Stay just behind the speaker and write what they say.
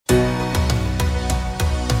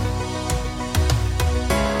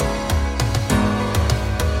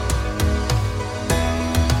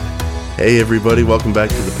Hey everybody, welcome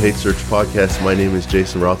back to the Paid Search Podcast. My name is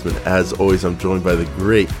Jason Rothman. As always, I'm joined by the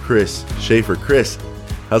great Chris Schaefer. Chris,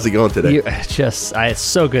 how's it going today? It's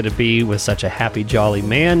so good to be with such a happy, jolly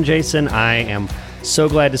man, Jason. I am so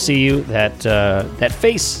glad to see you. That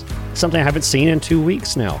face, something I haven't seen in 2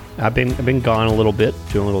 weeks now. I've been gone a little bit,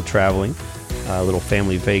 doing a little traveling, a little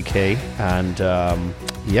family vacay, and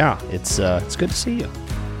it's good to see you.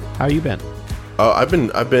 How you been? I've been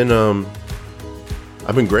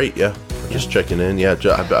great. Yeah, just checking in. Yeah,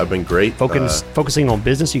 I've been great. Focusing on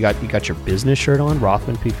business. You got your business shirt on,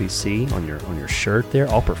 Rothman PPC on your shirt there,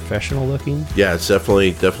 all professional looking. Yeah, it's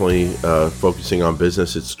definitely focusing on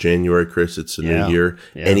business. It's January, Chris. It's a new year.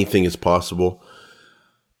 Yeah. Anything is possible.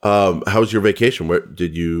 How was your vacation? Where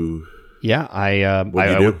did you? Yeah, I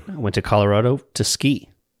went to Colorado to ski.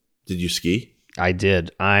 Did you ski? I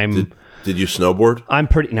did. Did you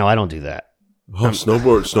snowboard? No, I don't do that. Oh,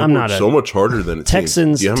 snowboard so much harder than it seems. Do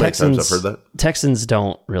you know how many times I've heard that? Texans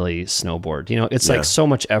don't really snowboard. You know, it's like so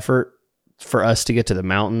much effort for us to get to the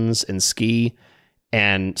mountains and ski,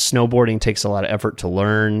 and snowboarding takes a lot of effort to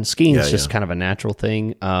learn. Skiing is just kind of a natural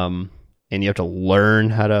thing, and you have to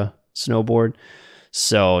learn how to snowboard.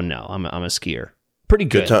 So no, I'm a skier. Pretty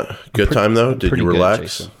good. Good time though. Did you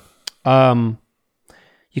relax? You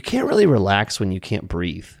can't really relax when you can't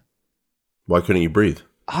breathe. Why couldn't you breathe?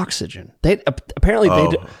 Oxygen. They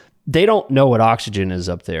don't know what oxygen is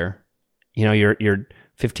up there. You know, you're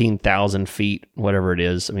 15,000 feet, whatever it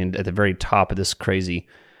is. I mean, at the very top of this crazy.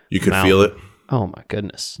 You could mountain. feel it. Oh my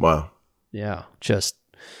goodness! Wow. Yeah, just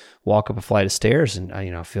walk up a flight of stairs, and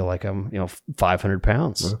I feel like I'm 500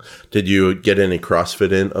 pounds. Did you get any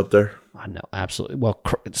CrossFit in up there? No, absolutely. Well,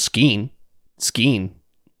 skiing.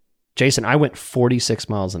 Jason, I went 46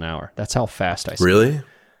 miles an hour. That's how fast I ski. Really?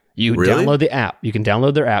 You download the app. You can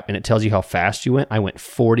download their app, and it tells you how fast you went. I went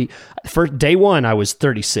 40. First day one, I was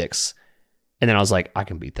 36, and then I was like, I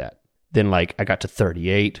can beat that. Then I got to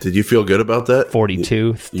 38. Did you feel good about that?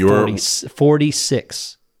 42.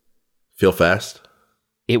 46. Feel fast?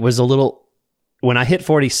 It was a little. When I hit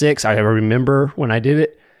 46, I remember when I did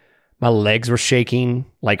it, my legs were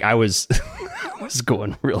shaking. Like I was, I was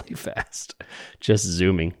going really fast, just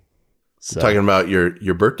zooming. So. Talking about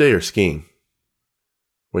your birthday or skiing?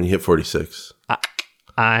 When you hit 46? No.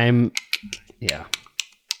 I'm young.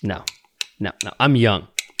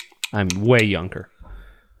 I'm way younger.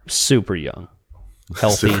 I'm super young.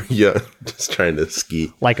 Healthy. Yeah, just trying to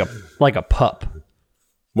ski. Like a pup.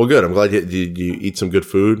 Well, good. I'm glad you eat some good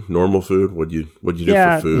food, normal food. What'd you do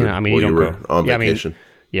for food while you were on vacation?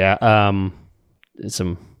 There's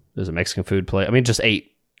a Mexican food place. I mean, just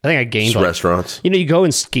ate. I think I gained restaurants. You go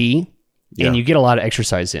and ski and you get a lot of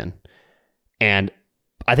exercise in. And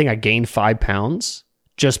I think I gained 5 pounds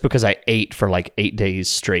just because I ate for 8 days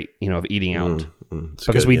straight, of eating out.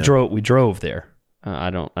 Because we drove there.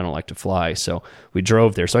 I don't like to fly, so we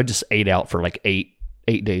drove there. So I just ate out for 8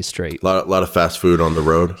 days straight. A lot of fast food on the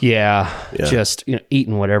road. Yeah. Just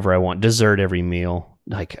eating whatever I want. Dessert every meal.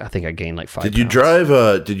 I think I gained 5 pounds. Did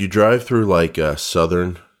you drive through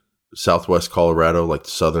southwest Colorado,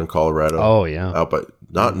 southern Colorado? Oh yeah. Out by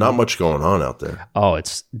not much going on out there. Oh,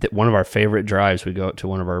 it's one of our favorite drives. We go to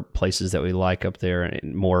one of our places that we like up there,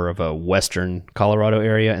 in more of a western Colorado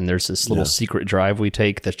area, and there's this little secret drive we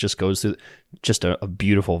take that just goes through just a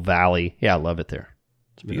beautiful valley. Yeah, I love it there.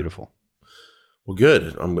 It's beautiful. Well,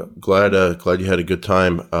 good. I'm glad you had a good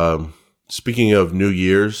time. Speaking of New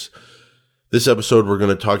Year's, this episode we're going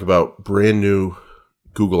to talk about brand new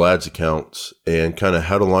Google Ads accounts and kind of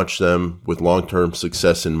how to launch them with long-term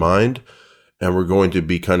success in mind. And we're going to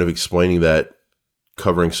be kind of explaining that,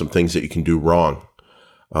 covering some things that you can do wrong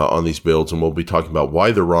on these builds. And we'll be talking about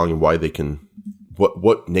why they're wrong and why they can,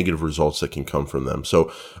 what negative results that can come from them.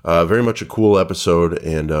 So very much a cool episode.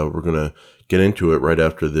 And we're going to get into it right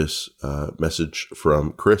after this message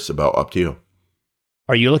from Chris about Opteo.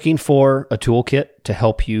 Are you looking for a toolkit to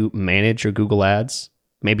help you manage your Google Ads?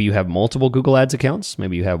 Maybe you have multiple Google Ads accounts.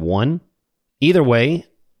 Maybe you have one. Either way,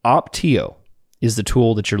 Opteo is the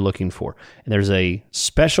tool that you're looking for. And there's a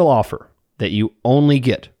special offer that you only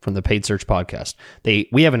get from the Paid Search Podcast.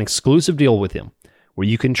 We have an exclusive deal with them where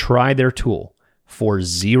you can try their tool for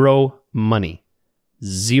zero money,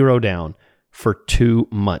 zero down for 2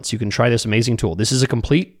 months. You can try this amazing tool. This is a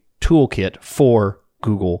complete toolkit for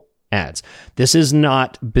Google Ads. This is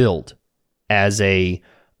not built as a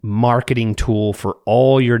marketing tool for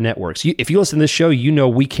all your networks. If you listen to this show,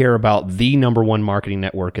 we care about the number one marketing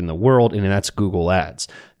network in the world, and that's Google Ads.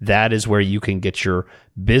 That is where you can get your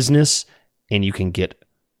business and you can get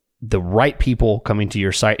the right people coming to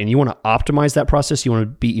your site, and you want to optimize that process. You want to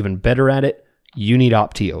be even better at it. You need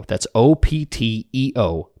Opteo. That's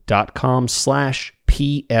Opteo.com.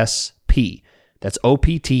 opteo.com/PSP. That's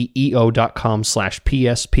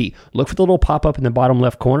opteo.com/PSP. Look for the little pop-up in the bottom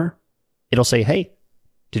left corner. It'll say, hey,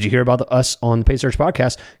 did you hear about us on the Paid Search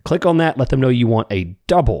Podcast? Click on that. Let them know you want a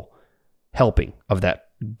double helping of that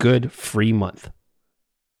good free month.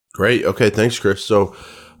 Great. Okay. Thanks, Chris. So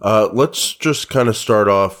let's just kind of start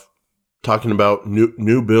off talking about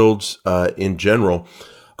new builds in general.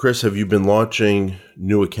 Chris, have you been launching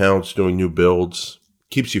new accounts, doing new builds?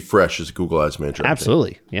 Keeps you fresh as a Google Ads manager.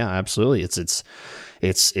 Absolutely. Yeah, absolutely.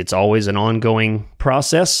 It's always an ongoing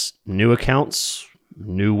process. New accounts,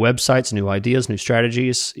 new websites, new ideas, new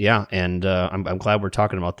strategies. Yeah, and I'm glad we're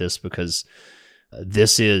talking about this because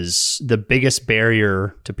this is the biggest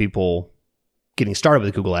barrier to people getting started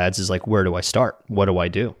with Google Ads is like, where do I start? What do I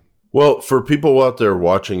do? Well, for people out there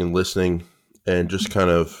watching and listening and just kind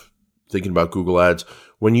of thinking about Google Ads,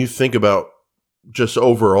 when you think about just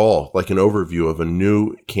overall, like an overview of a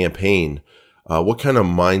new campaign, what kind of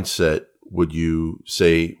mindset would you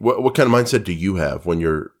say, what kind of mindset do you have when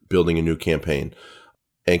you're building a new campaign?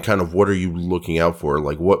 And kind of what are you looking out for?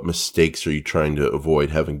 Like what mistakes are you trying to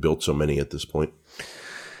avoid having built so many at this point?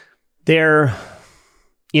 The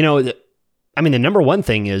number one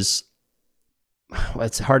thing is,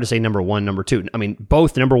 it's hard to say number one, number two. I mean,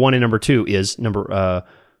 both number one and number two is number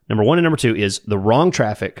one and number two is the wrong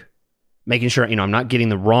traffic, making sure, I'm not getting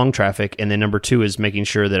the wrong traffic. And then number two is making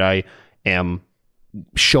sure that I am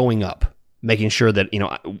showing up, making sure that,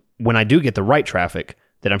 when I do get the right traffic,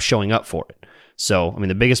 that I'm showing up for it. So,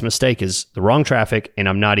 the biggest mistake is the wrong traffic and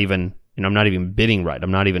I'm not even bidding right.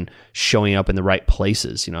 I'm not even showing up in the right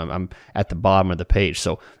places. I'm at the bottom of the page.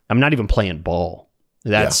 So I'm not even playing ball.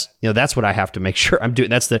 That's what I have to make sure I'm doing.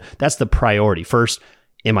 That's the priority. First,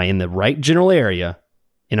 am I in the right general area?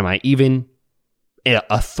 And am I even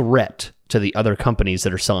a threat to the other companies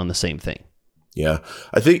that are selling the same thing? Yeah.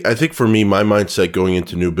 I think for me, my mindset going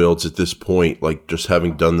into new builds at this point, like just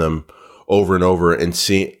having done them over and over and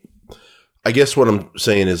seeing, I guess what I'm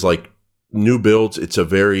saying is like new builds, to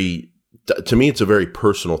me, it's a very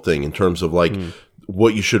personal thing in terms of like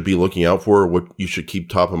what you should be looking out for, what you should keep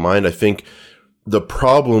top of mind. I think the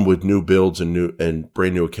problem with new builds and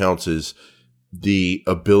brand new accounts is the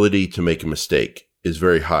ability to make a mistake is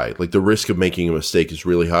very high. Like the risk of making a mistake is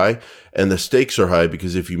really high, and the stakes are high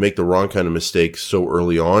because if you make the wrong kind of mistakes so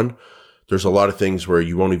early on, there's a lot of things where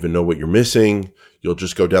you won't even know what you're missing. You'll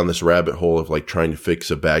just go down this rabbit hole of like trying to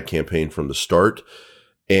fix a bad campaign from the start,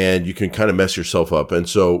 and you can kind of mess yourself up. And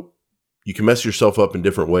so you can mess yourself up in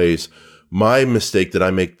different ways. My mistake that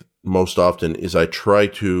I make most often is I try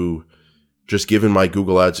to, just given my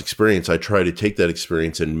Google Ads experience, I try to take that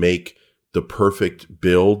experience and make the perfect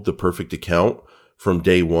build, the perfect account from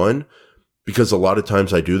day one, because a lot of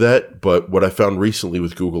times I do that. But what I found recently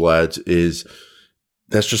with Google Ads is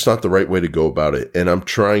that's just not the right way to go about it. And I'm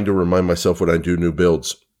trying to remind myself when I do new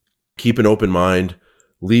builds, keep an open mind,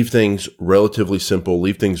 leave things relatively simple,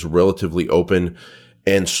 leave things relatively open,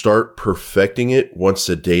 and start perfecting it once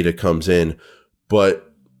the data comes in,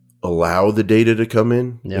 but allow the data to come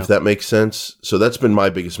in, if that makes sense. So that's been my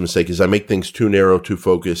biggest mistake is I make things too narrow, too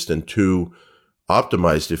focused, and too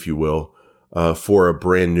optimized, if you will, for a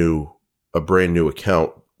brand new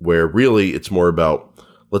account, where really it's more about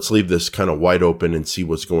let's leave this kind of wide open and see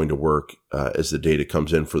what's going to work as the data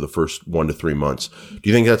comes in for the first 1 to 3 months. Do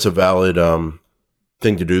you think that's a valid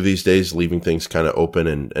thing to do these days, leaving things kind of open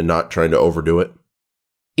and not trying to overdo it?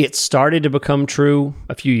 It started to become true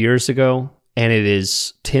a few years ago, and it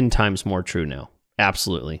is 10 times more true now.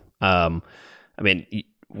 Absolutely.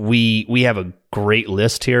 We have a great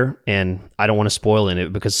list here, and I don't want to spoil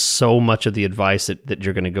it because so much of the advice that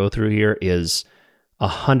you're going to go through here is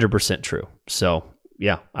 100% true. So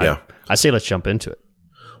I say let's jump into it.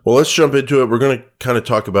 Well, let's jump into it. We're going to kind of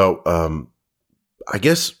talk about, I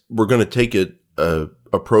guess we're going to take a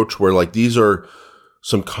approach where like these are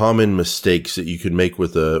some common mistakes that you could make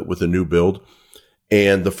with a new build.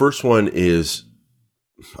 And the first one is,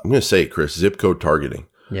 I'm going to say it, Chris, zip code targeting.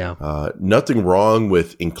 Yeah. Nothing wrong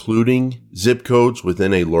with including zip codes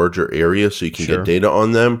within a larger area so you can get data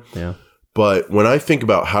on them. Yeah. But when I think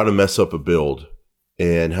about how to mess up a build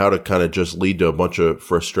and how to kind of just lead to a bunch of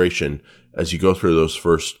frustration as you go through those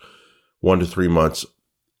first 1 to 3 months,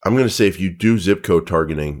 I'm going to say if you do zip code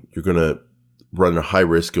targeting, you're going to run a high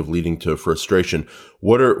risk of leading to frustration.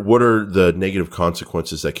 What are the negative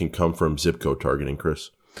consequences that can come from zip code targeting, Chris?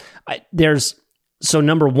 So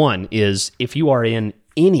number one is if you are in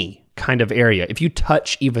any kind of area, if you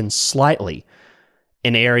touch even slightly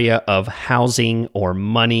an area of housing or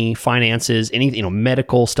money, finances, anything,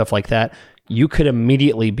 medical, stuff like that, you could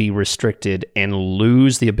immediately be restricted and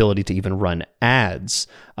lose the ability to even run ads,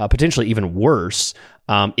 potentially even worse,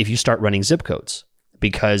 if you start running zip codes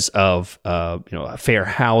because of fair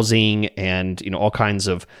housing and all kinds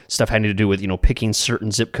of stuff having to do with picking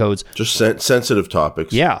certain zip codes. Just sensitive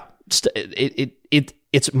topics. Yeah,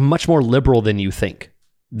 it's much more liberal than you think.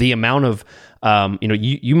 The amount of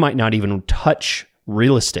you might not even touch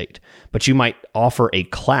real estate, but you might offer a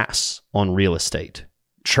class on real estate.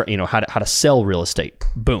 How to sell real estate.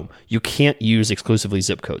 Boom. You can't use exclusively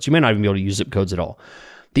zip codes. You may not even be able to use zip codes at all.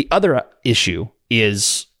 The other issue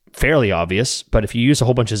is fairly obvious, but if you use a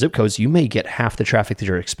whole bunch of zip codes, you may get half the traffic that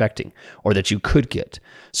you're expecting or that you could get.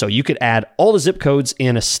 So you could add all the zip codes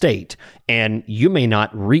in a state and you may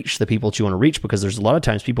not reach the people that you want to reach because there's a lot of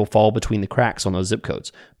times people fall between the cracks on those zip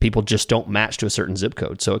codes. People just don't match to a certain zip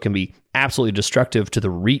code. So it can be absolutely destructive to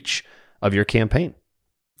the reach of your campaign.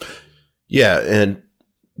 Yeah. And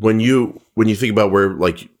when you think about where,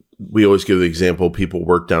 like, we always give the example, people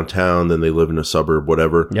work downtown, then they live in a suburb,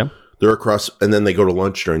 whatever. Yeah. They're across, and then they go to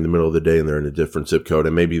lunch during the middle of the day and they're in a different zip code.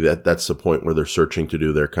 And maybe that's the point where they're searching to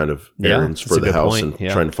do their kind of errands for the house and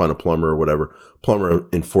trying to find a plumber or whatever, plumber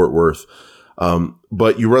in Fort Worth.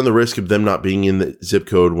 But you run the risk of them not being in the zip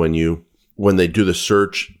code when they do the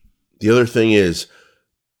search. The other thing is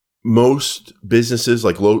most businesses,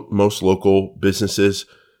 like most local businesses,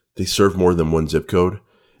 they serve more than one zip code.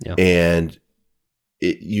 Yeah. And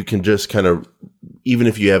you can just kind of, even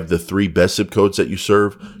if you have the 3 best zip codes that you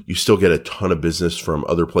serve, you still get a ton of business from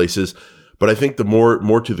other places. But I think the more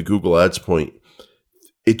to the Google Ads point,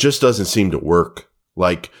 it just doesn't seem to work.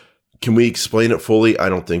 Like, can we explain it fully? I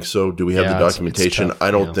don't think so. Do we have the documentation? It's tough, I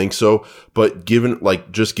don't think so. But given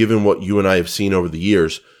what you and I have seen over the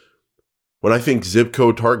years, when I think zip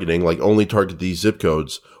code targeting, like only target these zip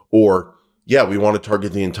codes, or we want to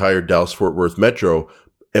target the entire Dallas-Fort Worth metro,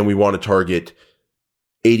 and we want to target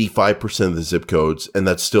 85% of the zip codes, and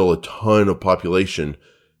that's still a ton of population.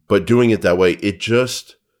 But doing it that way, it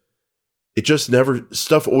just never,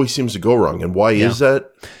 stuff always seems to go wrong. And why is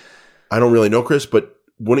that? I don't really know, Chris, but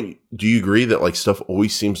do you agree that like stuff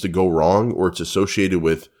always seems to go wrong, or it's associated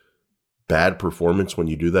with bad performance when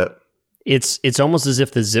you do that? It's almost as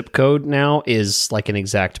if the zip code now is like an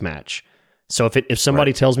exact match. So if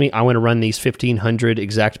somebody tells me I want to run these 1,500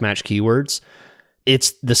 exact match keywords,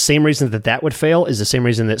 it's the same reason that would fail is the same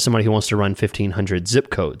reason that somebody who wants to run 1,500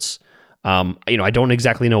 zip codes. I don't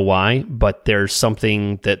exactly know why, but there's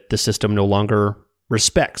something that the system no longer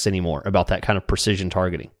respects anymore about that kind of precision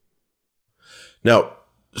targeting. Now,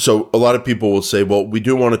 so a lot of people will say, well, we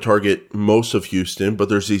do want to target most of Houston, but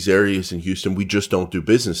there's these areas in Houston we just don't do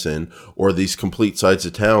business in, or these complete sides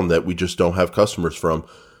of town that we just don't have customers from.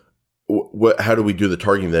 How do we do the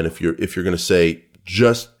targeting then if you're going to say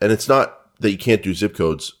just, and it's not that you can't do zip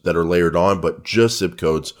codes that are layered on, but just zip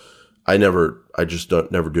codes, I just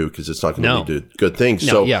never do because it's not going to do good things.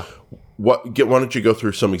 Why don't you go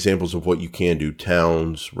through some examples of what you can do?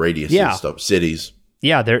 Towns, radiuses, stuff, cities.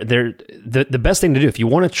 Yeah, the best thing to do if you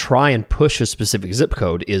want to try and push a specific zip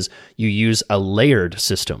code is you use a layered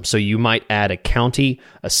system. So you might add a county,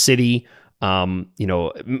 a city,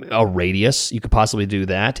 a radius. You could possibly do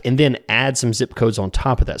that, and then add some zip codes on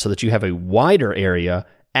top of that so that you have a wider area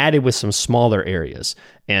added with some smaller areas.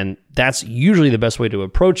 And that's usually the best way to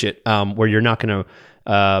approach it, where you're not going to,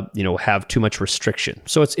 have too much restriction.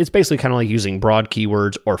 So it's basically kind of like using broad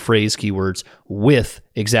keywords or phrase keywords with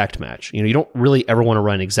exact match. You don't really ever want to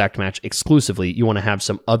run exact match exclusively. You want to have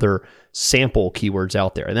some other sample keywords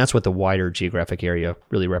out there. And that's what the wider geographic area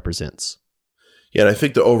really represents. Yeah. And I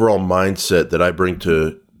think the overall mindset that I bring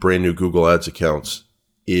to brand new Google Ads accounts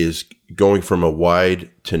is going from a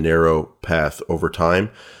wide to narrow path over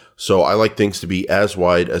time. So I like things to be as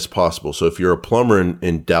wide as possible. So if you're a plumber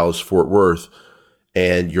in Dallas-Fort Worth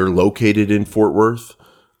and you're located in Fort Worth,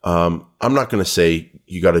 I'm not going to say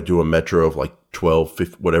you got to do a metro of like 12,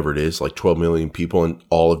 15, whatever it is, like 12 million people in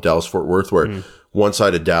all of Dallas-Fort Worth, where one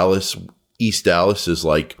side of Dallas, East Dallas, is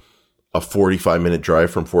like a 45-minute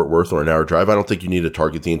drive from Fort Worth or an hour drive. I don't think you need to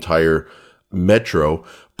target the entire metro,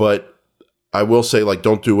 but I will say, like,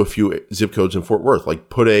 don't do a few zip codes in Fort Worth. Like,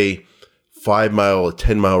 put a 5-mile, a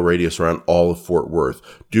 10-mile radius around all of Fort Worth.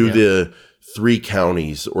 Do the 3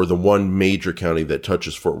 counties or the one major county that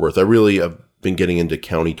touches Fort Worth. I really have been getting into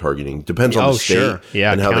county targeting. Depends on the state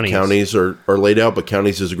and how the counties are laid out, but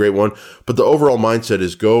counties is a great one. But the overall mindset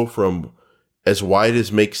is go from as wide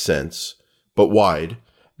as makes sense, but wide.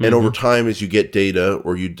 And over time, as you get data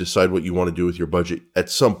or you decide what you want to do with your budget, at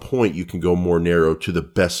some point you can go more narrow to the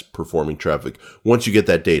best performing traffic once you get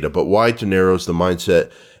that data. But wide to narrow is the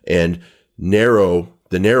mindset, and the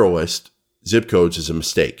narrowest zip codes is a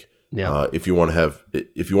mistake. Yeah. If you want to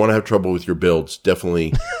have trouble with your builds,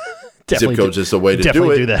 definitely Definitely zip codes is the way to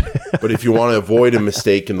definitely do it. do that. But if you want to avoid a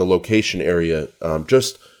mistake in the location area,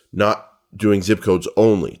 just not doing zip codes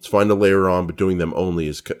only. It's fine to layer on, but doing them only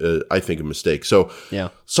is, I think, a mistake. So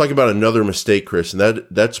let's talk about another mistake, Chris, and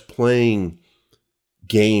that's playing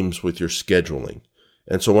games with your scheduling.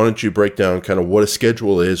 And so why don't you break down kind of what a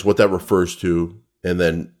schedule is, what that refers to, and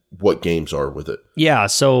then what games are with it. Yeah,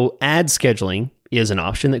 so ad scheduling is an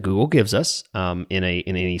option that Google gives us in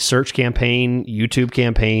any search campaign, YouTube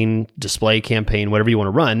campaign, display campaign, whatever you want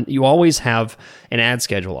to run. You always have an ad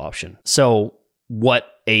schedule option. So what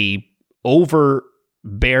a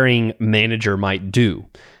overbearing manager might do,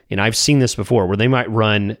 and I've seen this before, where they might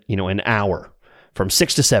run an hour from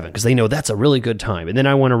 6 to 7 because they know that's a really good time, and then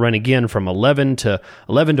I want to run again from 11 to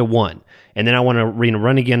 1, and then I want to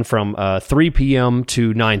run again from 3 p.m.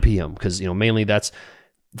 to 9 p.m. because mainly that's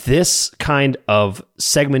this kind of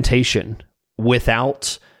segmentation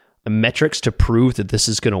without metrics to prove that this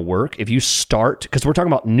is going to work. If you start, because we're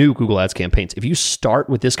talking about new Google Ads campaigns, if you start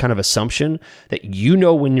with this kind of assumption that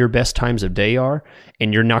when your best times of day are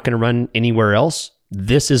and you're not going to run anywhere else,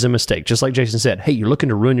 this is a mistake. Just like Jason said, hey, you're looking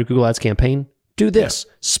to ruin your Google Ads campaign? Do this.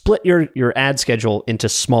 Yeah. Split your ad schedule into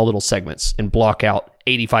small little segments and block out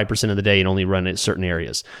 85% of the day and only run at certain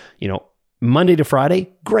areas. Monday to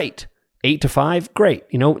Friday, great. 8 to 5, great.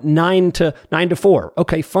 9 to 4,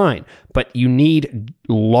 okay, fine. But you need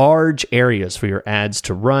large areas for your ads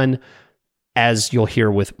to run, as you'll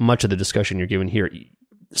hear with much of the discussion you're giving here.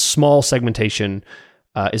 Small segmentation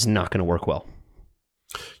is not going to work well.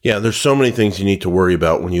 Yeah, there's so many things you need to worry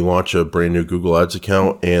about when you launch a brand new Google Ads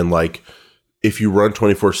account. And if you run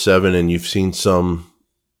 24/7 and you've seen some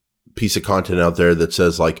piece of content out there that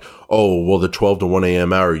says the 12 to 1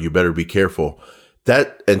 a.m. hour, you better be careful.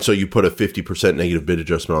 And so you put a 50% negative bid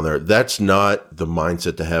adjustment on there. That's not the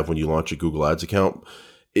mindset to have when you launch a Google Ads account.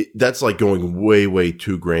 That's going way, way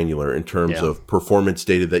too granular in terms of performance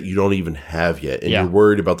data that you don't even have yet. And you're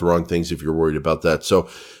worried about the wrong things if you're worried about that. So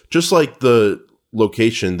just like the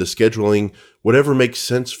location, the scheduling, whatever makes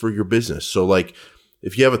sense for your business. So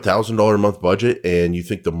if you have $1,000 a month budget and you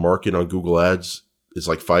think the market on Google Ads is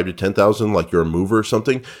 $5,000 to $10,000, like you're a mover or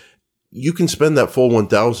something, you can spend that full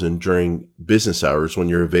 $1,000 during business hours when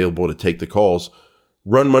you're available to take the calls.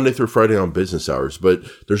 Run Monday through Friday on business hours, but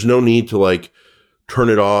there's no need to turn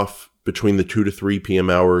it off between the 2 to 3 p.m.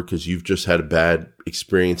 hour because you've just had a bad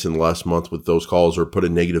experience in the last month with those calls, or put a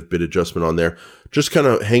negative bid adjustment on there. Just kind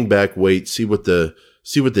of hang back, wait, see what the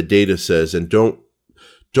data says, and don't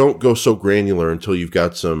go so granular until you've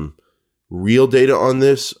got some real data on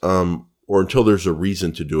this, or until there's a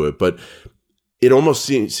reason to do it. But it almost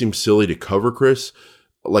seems silly to cover, Chris.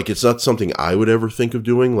 It's not something I would ever think of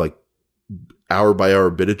doing, hour by hour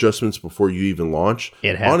bid adjustments before you even launch.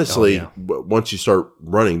 Honestly, once you start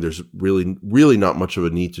running, there's really, really not much of a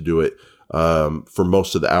need to do it for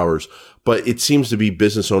most of the hours. But it seems to be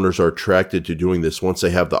business owners are attracted to doing this. Once they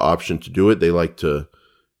have the option to do it, they like to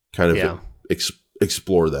kind of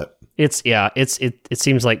explore that. It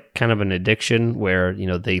seems like kind of an addiction where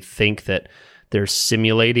they think that they're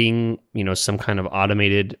simulating, some kind of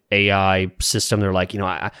automated AI system. They're like,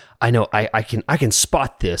 I know I can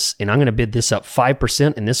spot this, and I'm going to bid this up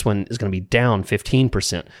 5%, and this one is going to be down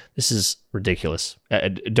 15%. This is ridiculous.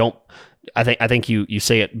 I think you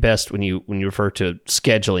say it best when you refer to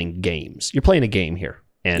scheduling games. You're playing a game here,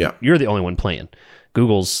 and you're the only one playing.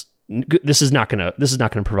 This is not going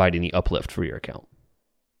to provide any uplift for your account.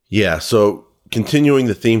 Yeah. So continuing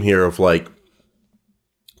the theme here of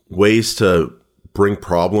ways to bring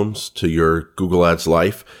problems to your Google Ads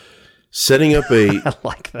life, setting up a I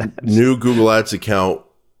like that. New Google Ads account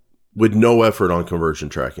with no effort on conversion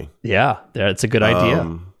tracking. Yeah, that's a good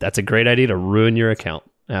idea. That's a great idea to ruin your account.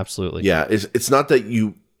 Absolutely. Yeah, it's not that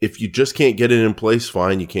if you just can't get it in place,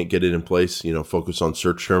 fine, you can't get it in place, focus on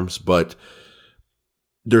search terms, but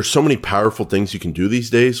there's so many powerful things you can do these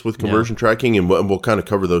days with conversion tracking, and we'll kind of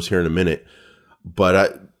cover those here in a minute.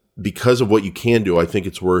 But because of what you can do, I think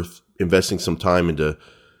it's worth investing some time into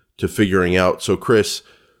figuring out. So, Chris,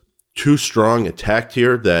 too strong a tact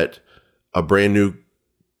here that a brand new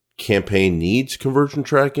campaign needs conversion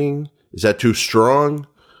tracking? Is that too strong?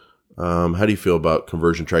 How do you feel about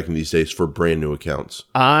conversion tracking these days for brand new accounts?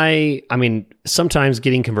 I mean, sometimes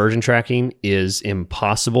getting conversion tracking is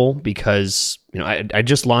impossible because I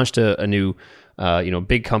just launched a new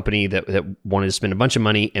big company that wanted to spend a bunch of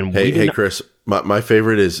money, and Chris, my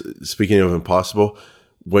favorite is, speaking of impossible,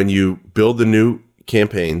 when you build the new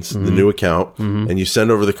campaigns, the new account, and you send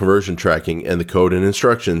over the conversion tracking and the code and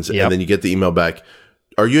instructions, and then you get the email back.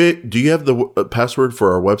 Do you have the password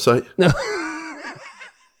for our website? No.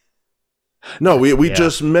 No, we Yeah.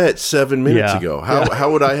 just met 7 minutes Yeah. ago.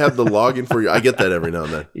 How would I have the login for you? I get that every now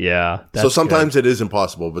and then. Yeah. So sometimes it is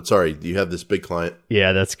impossible, but sorry, you have this big client.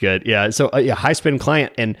 Yeah, that's good. Yeah. So high spend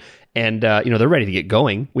client and they're ready to get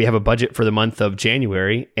going. We have a budget for the month of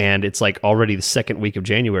January and it's like already the second week of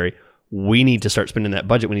January. We need to start spending that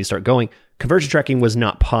budget. We need to start going. Conversion tracking was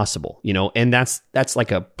not possible, and that's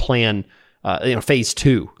like a plan, phase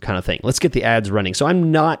 2 kind of thing. Let's get the ads running. So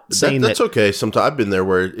I'm not saying that's okay. Sometimes I've been there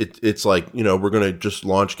where it's like, we're going to just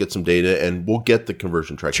launch, get some data, and we'll get the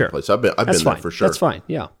conversion tracking in place. I've been there for sure. That's fine.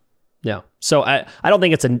 Yeah. Yeah. So I don't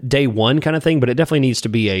think it's a day 1 kind of thing, but it definitely needs to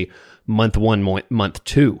be a month 1, month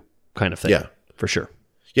 2 kind of thing. Yeah. For sure.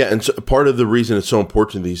 Yeah. And so part of the reason it's so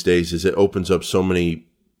important these days is it opens up so many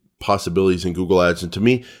possibilities in Google Ads. And to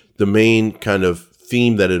me, the main kind of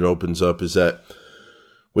theme that it opens up is that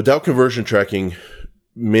without conversion tracking,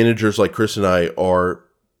 managers like Chris and I are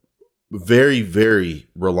very, very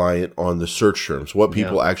reliant on the search terms, what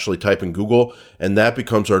people actually type in Google, and that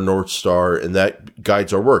becomes our North Star and that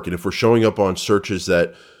guides our work. And if we're showing up on searches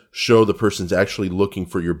that show the person's actually looking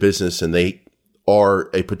for your business and they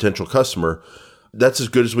are a potential customer, that's as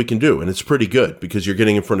good as we can do. And it's pretty good because you're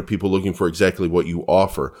getting in front of people looking for exactly what you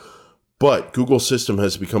offer. But Google's system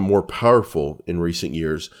has become more powerful in recent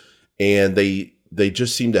years, and they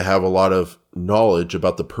just seem to have a lot of knowledge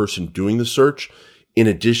about the person doing the search in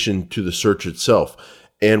addition to the search itself.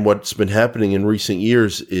 And what's been happening in recent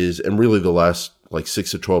years is, and really the last like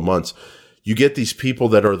 6 to 12 months, you get these people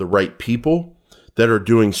that are the right people that are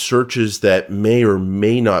doing searches that may or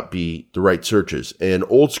may not be the right searches. And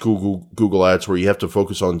old school Google Ads, where you have to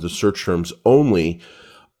focus on the search terms only,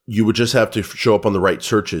 you would just have to show up on the right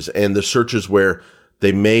searches. And the searches where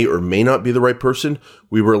they may or may not be the right person,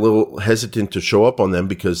 we were a little hesitant to show up on them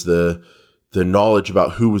because the knowledge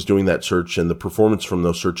about who was doing that search and the performance from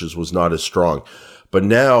those searches was not as strong. But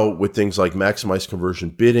now with things like maximize conversion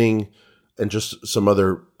bidding and just some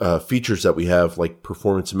other features that we have like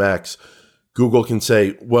Performance Max, Google can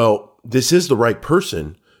say, well, this is the right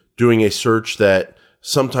person doing a search that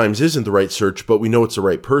sometimes isn't the right search, but we know it's the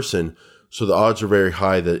right person. So the odds are very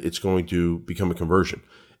high that it's going to become a conversion.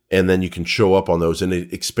 And then you can show up on those, and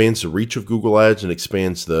it expands the reach of Google Ads and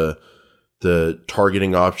expands the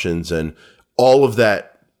targeting options, and all of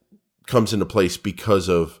that comes into place because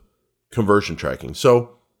of conversion tracking.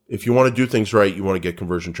 So if you want to do things right, you want to get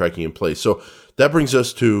conversion tracking in place. So that brings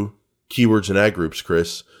us to keywords and ad groups,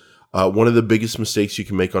 Chris. One of the biggest mistakes you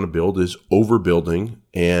can make on a build is overbuilding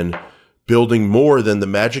and building more than the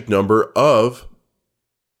magic number of,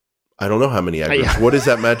 I don't know how many ad groups. What is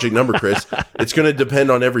that magic number, Chris? It's going to depend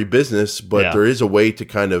on every business, but there is a way to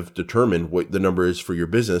kind of determine what the number is for your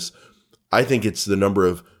business. I think it's the number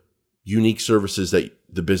of unique services that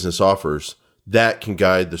the business offers that can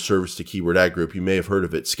guide the service to keyword ad group. You may have heard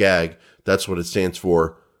of it, SCAG. That's what it stands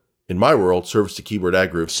for in my world, service to keyword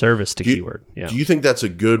ad group. Service to keyword. Yeah. Do you think that's a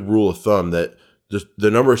good rule of thumb that the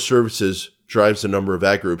number of services drives the number of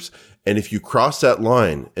ad groups? And if you cross that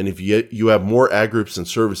line and if you have more ad groups than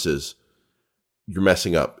services, you're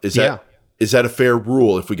messing up. Is that a fair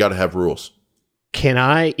rule if we got to have rules?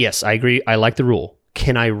 Yes, I agree. I like the rule.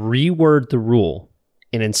 Can I reword the rule?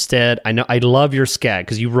 And instead, I love your SCAG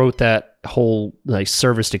because you wrote that whole like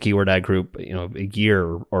service to keyword ad group, a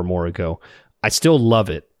year or more ago. I still love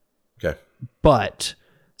it. Okay. But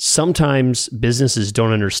sometimes businesses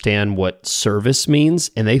don't understand what service means,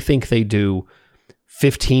 and they think they do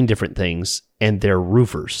 15 different things, and they're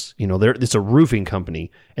roofers. It's a roofing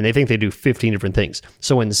company, and they think they do 15 different things.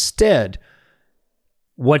 So instead,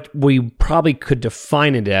 what we probably could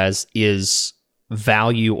define it as is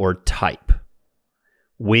value or type.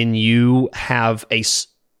 When you have a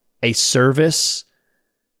service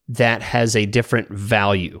that has a different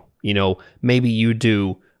value, maybe you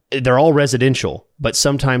do, they're all residential, but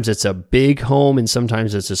sometimes it's a big home and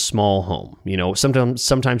sometimes it's a small home.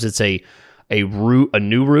 Sometimes it's a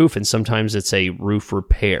new roof and sometimes it's a roof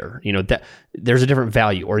repair. That there's a different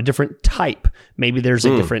value or a different type. Maybe there's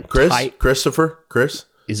a different type. Chris?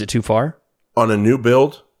 Is it too far? On a new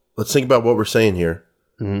build, let's think about what we're saying here.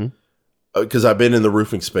 Mm-hmm. Because I've been in the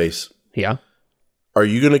roofing space. Yeah. Are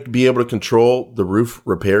you going to be able to control the roof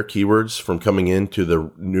repair keywords from coming into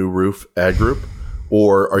the new roof ad group?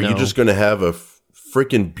 Or are you just going to have a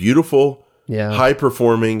freaking beautiful,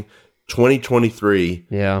 high-performing 2023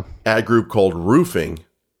 ad group called roofing,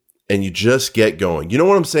 and you just get going? You know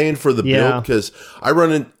what I'm saying for the build? Because I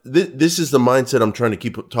run in this is the mindset I'm trying to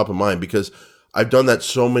keep top of mind, because I've done that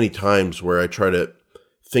so many times where I try to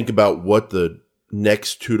think about what the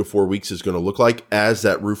next 2 to 4 weeks is going to look like as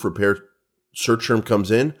that roof repair search term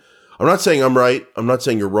comes in. I'm not saying I'm right. I'm not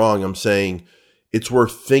saying you're wrong. I'm saying it's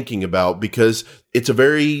worth thinking about because it's a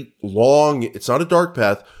very long, it's not a dark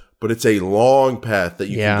path, but it's a long path that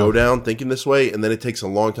you can go down thinking this way, and then it takes a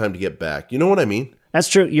long time to get back. You know what I mean? That's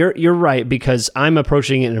true. You're right, because I'm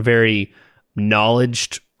approaching it in a very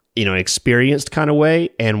knowledged, experienced kind of way,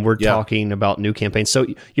 and we're talking about new campaigns. So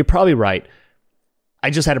you're probably right. I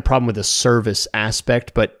just had a problem with the service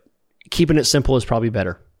aspect, but keeping it simple is probably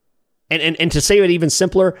better. And to say it even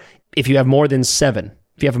simpler, if you have more than 7,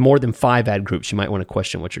 if you have more than 5 ad groups, you might want to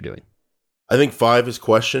question what you're doing. I think 5 is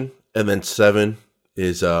question, and then 7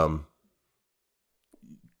 is, really.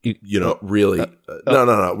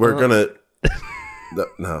 No. We're going to,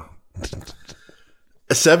 no.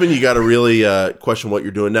 7, you got to really question what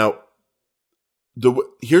you're doing. Now,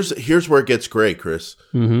 here's where it gets gray, Chris.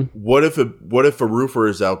 Mm-hmm. What if a roofer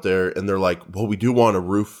is out there and they're like, well, we do want a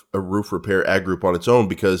roof repair ad group on its own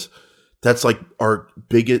because that's like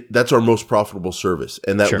that's our most profitable service,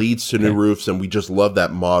 and that leads to new roofs, and we just love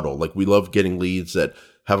that model. Like, we love getting leads that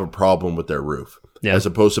have a problem with their roof, as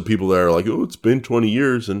opposed to people that are like, oh, it's been 20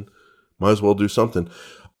 years and might as well do something.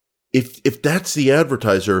 If that's the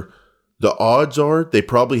advertiser, the odds are they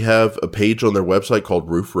probably have a page on their website called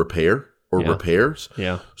Roof Repair or Repairs.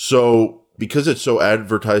 Yeah. So because it's so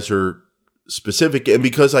advertiser specific, and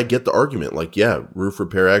because I get the argument, like, roof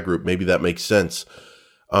repair ad group, maybe that makes sense.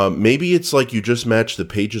 Maybe it's like you just match the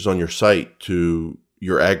pages on your site to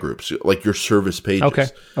your ad groups, like your service pages. Okay.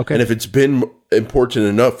 And if it's been important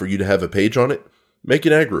enough for you to have a page on it, make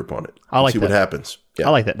an ad group on it. I like see that. what happens. Yeah.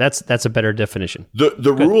 I like that. That's a better definition.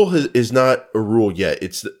 The rule is not a rule yet.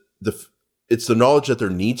 It's the knowledge that there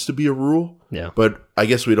needs to be a rule. Yeah. But I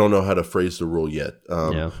guess we don't know how to phrase the rule yet.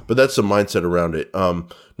 But that's the mindset around it.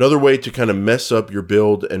 Another way to kind of mess up your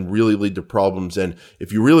build and really lead to problems. And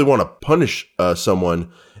if you really want to punish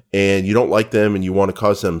someone and you don't like them and you want to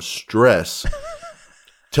cause them stress,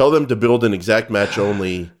 tell them to build an exact match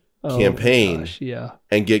only campaign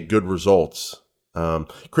and get good results.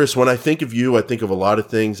 Chris, when I think of you, I think of a lot of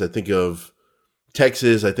things. I think of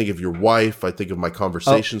Texas. I think of your wife. I think of my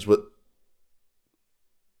conversations with.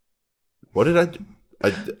 What did I do?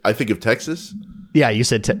 I think of Texas. Yeah, you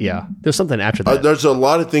said, there's something after that. There's a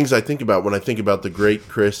lot of things I think about when I think about the great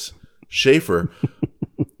Chris Schaefer.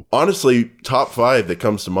 Honestly, top 5 that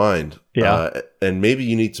comes to mind. Yeah. And maybe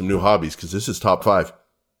you need some new hobbies because this is top 5.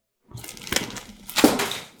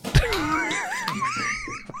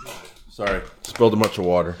 Sorry, spilled a bunch of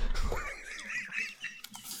water.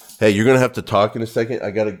 Hey, you're going to have to talk in a second.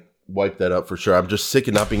 I got to wipe that up for sure. I'm just sick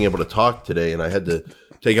of not being able to talk today, and I had to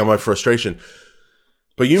take out my frustration.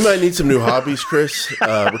 But you might need some new hobbies, Chris.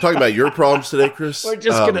 We're talking about your problems today, Chris. We're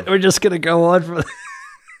just gonna go on from.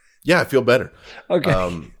 Yeah, I feel better. Okay.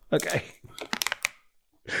 Okay.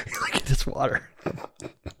 Look at this water.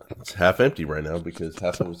 It's half empty right now because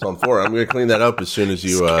half of it's on the floor. I'm going to clean that up as soon as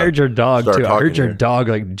you scared your dog too. I heard your here. dog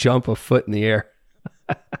like jump a foot in the air.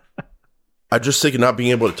 I'm just sick of not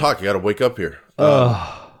being able to talk. I got to wake up here.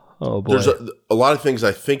 Oh boy. There's a lot of things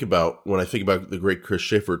I think about when I think about the great Chris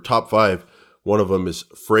Schaefer. Top 5. One of them is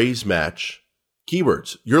phrase match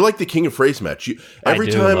keywords. You're like the king of phrase match.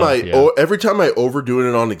 Every time I overdo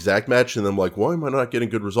it on exact match, and I'm like, why am I not getting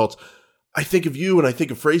good results? I think of you and I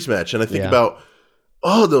think of phrase match, and I think about,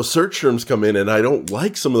 those search terms come in, and I don't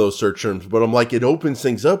like some of those search terms, but I'm like, it opens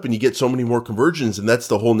things up, and you get so many more conversions, and that's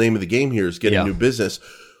the whole name of the game here is getting new business.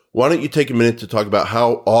 Why don't you take a minute to talk about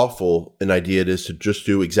how awful an idea it is to just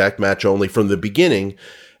do exact match only from the beginning,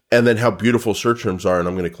 and then how beautiful search terms are, and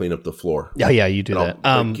I'm going to clean up the floor. Yeah, you do that.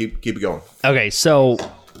 Keep it going. Okay, so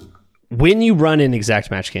when you run an exact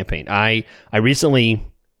match campaign, I recently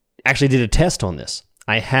actually did a test on this.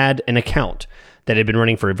 I had an account that had been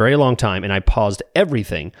running for a very long time, and I paused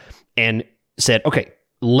everything and said, okay,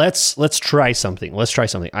 let's try something. Let's try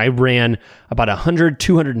something. I ran about 100,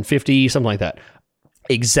 250, something like that.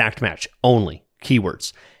 Exact match only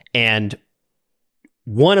keywords. And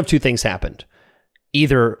one of two things happened.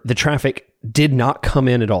 Either the traffic did not come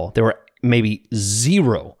in at all. There were maybe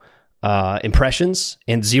 0 impressions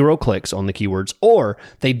and 0 clicks on the keywords, or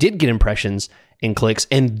they did get impressions and clicks,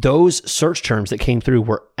 and those search terms that came through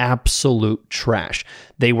were absolute trash.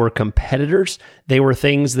 They were competitors. They were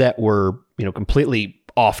things that were, completely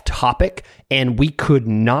off topic, and we could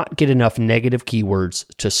not get enough negative keywords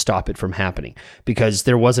to stop it from happening because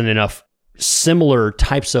there wasn't enough similar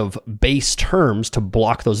types of base terms to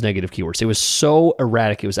block those negative keywords. It was so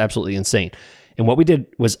erratic. It was absolutely insane. And what we did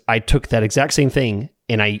was I took that exact same thing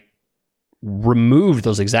and I removed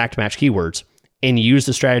those exact match keywords and used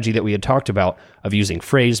the strategy that we had talked about of using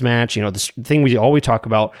phrase match. This thing we always talk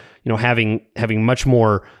about, having much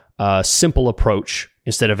more simple approach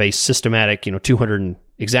instead of a systematic, 200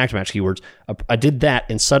 exact match keywords. I did that,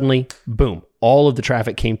 and suddenly, boom, all of the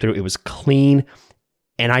traffic came through. It was clean,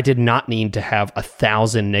 and I did not need to have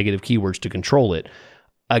 1,000 negative keywords to control it.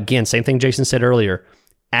 Again, same thing Jason said earlier.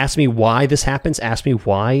 Ask me why this happens. Ask me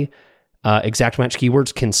why exact match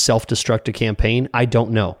keywords can self-destruct a campaign. I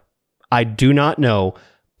don't know. I do not know,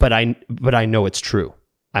 but I know it's true.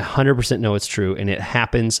 I 100% know it's true, and it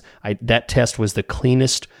happens. That test was the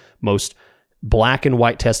cleanest, most black and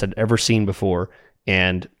white test I'd ever seen before,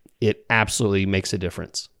 and it absolutely makes a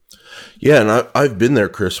difference. Yeah, and I've been there,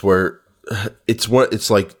 Chris, where it's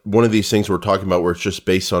like one of these things we're talking about where it's just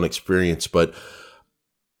based on experience. But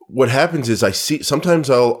what happens is sometimes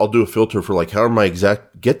I'll do a filter for like, how am I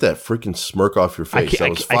get that freaking smirk off your face.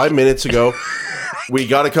 That was 5 minutes ago. We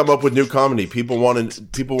got to come up with new comedy. People want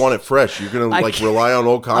it fresh. You're going to rely on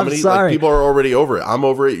old comedy. I'm sorry. Like, people are already over it. I'm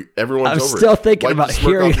over it. Everyone's over it. I'm still thinking Wipe about the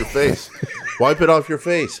smirk off your face. Wipe it off your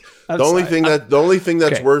face. The only thing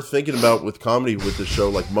that's okay. worth thinking about with comedy with the show,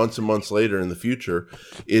 like months and months later in the future,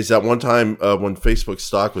 is that one time when Facebook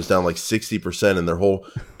stock was down like 60% and their whole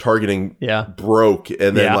targeting broke,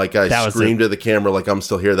 and then I screamed at the camera like I'm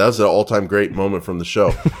still here. That was an all-time great moment from the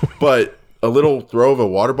show. But a little throw of a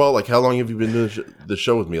water ball. Like, how long have you been doing the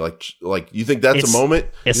show with me? Like you think that's a moment?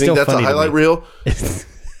 You think that's a highlight reel?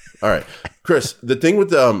 All right, Chris. The thing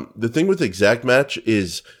with exact match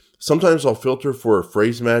is sometimes I'll filter for a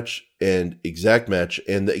phrase match and exact match,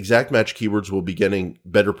 and the exact match keywords will be getting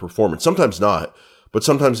better performance. Sometimes not, but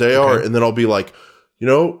sometimes they are. And then I'll be like,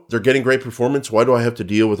 they're getting great performance. Why do I have to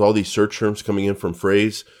deal with all these search terms coming in from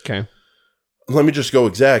phrase? Okay, let me just go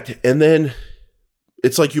exact, and then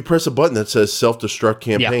it's like you press a button that says self-destruct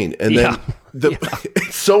campaign. And then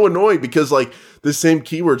it's so annoying because like the same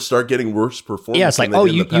keywords start getting worse performance. Yeah, it's like, oh,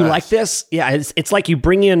 you like this? Yeah, it's like you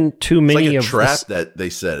bring in too many of trap that they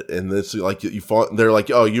set. And it's like you fall, they're like,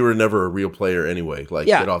 oh, you were never a real player anyway. Like,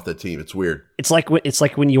 get off that team. It's weird. It's like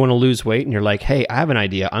when you want to lose weight and you're like, hey, I have an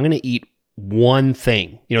idea. I'm going to eat one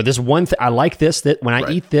thing. This one thing. I like this, that when I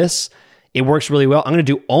eat this, it works really well. I'm going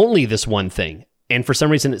to do only this one thing. And for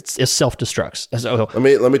some reason, it self-destructs. So,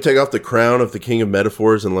 let me take off the crown of the king of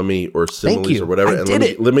metaphors and or similes or whatever,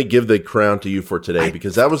 let me give the crown to you for today,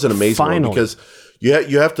 because that was an amazing one. Because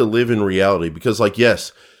you have to live in reality. Because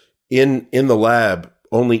yes, in the lab,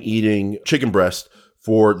 only eating chicken breast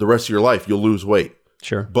for the rest of your life, you'll lose weight.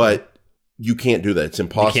 Sure, but you can't do that. It's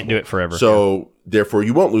impossible. You can't do it forever. So therefore,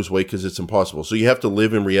 you won't lose weight because it's impossible. So you have to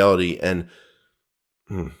live in reality. And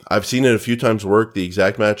I've seen it a few times work, the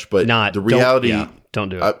exact match, but the reality, don't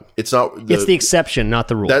do it. It's not. It's the exception, not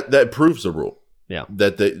the rule. That proves the rule. Yeah,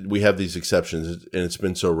 that we have these exceptions, and it's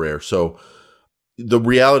been so rare. So the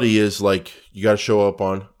reality is, like, you got to show up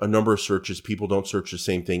on a number of searches. People don't search the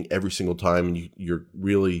same thing every single time, and you're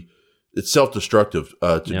really, it's self-destructive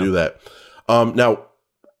to do that. Now,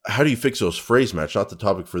 how do you fix those phrase match? Not the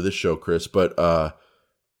topic for this show, Chris, but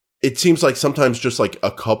it seems like sometimes just like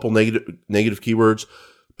a couple negative keywords,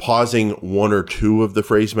 pausing one or two of the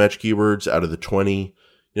phrase match keywords out of the 20,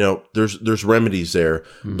 there's remedies there.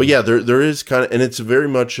 Mm-hmm. But yeah, there is kind of, and it's very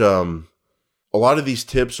much, a lot of these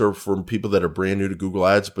tips are from people that are brand new to Google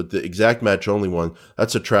Ads, but the exact match only one,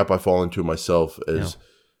 that's a trap I fall into myself as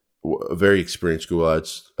a very experienced Google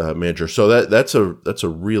Ads manager. So that's a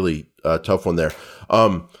really tough one there.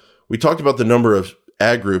 We talked about the number of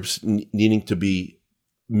ad groups needing to be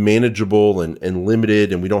manageable and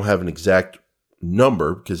limited, and we don't have an exact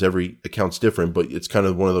number because every account's different, but it's kind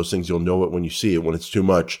of one of those things you'll know it when you see it, when it's too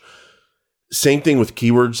much. Same thing with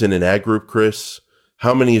keywords in an ad group, Chris.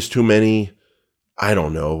 How many is too many? I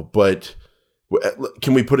don't know, but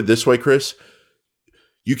can we put it this way, Chris?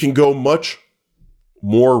 You can go much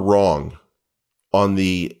more wrong on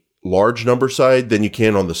the large number side than you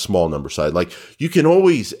can on the small number side. Like, you can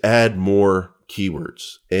always add more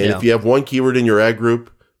keywords. And if you have one keyword in your ad group,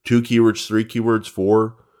 2 keywords, 3 keywords,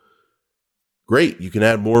 4, great. You can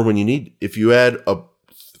add more when you need. If you add a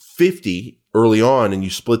 50 early on and you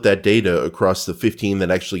split that data across the 15 that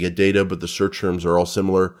actually get data, but the search terms are all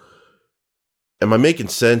similar. Am I making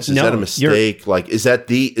sense? Is that a mistake? Like, is that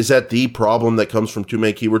the problem that comes from too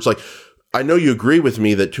many keywords? Like, I know you agree with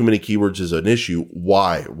me that too many keywords is an issue.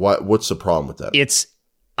 Why? What's the problem with that?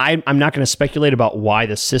 I'm not going to speculate about why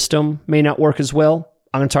the system may not work as well.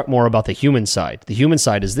 I'm going to talk more about the human side. The human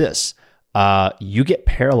side is this. You get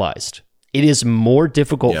paralyzed. It is more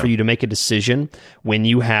difficult for you to make a decision when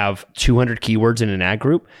you have 200 keywords in an ad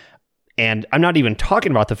group. And I'm not even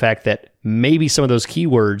talking about the fact that maybe some of those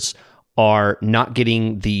keywords are not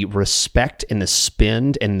getting the respect and the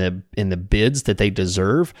spend and the bids that they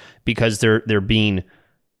deserve because they're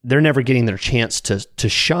never getting their chance to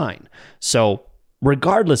shine. So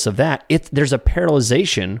regardless of that, there's a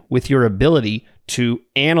parallelization with your ability to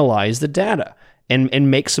analyze the data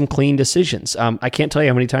and make some clean decisions. I can't tell you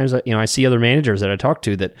how many times I see other managers that I talk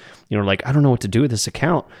to that like, I don't know what to do with this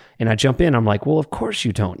account, and I jump in. I'm like, well, of course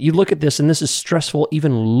you don't. You look at this, and this is stressful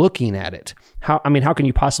even looking at it. How can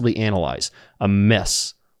you possibly analyze a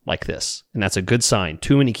mess like this? And that's a good sign.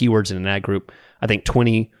 Too many keywords in an ad group. I think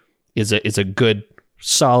 20 is a good,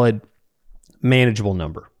 solid, manageable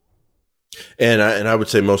number. And I would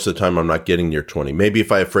say most of the time I'm not getting near 20. Maybe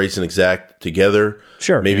if I have phrase and exact together,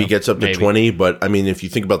 sure, maybe it gets up to 20. But I mean, if you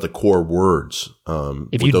think about the core words,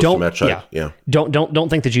 if you don't, don't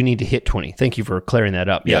think that you need to hit 20. Thank you for clearing that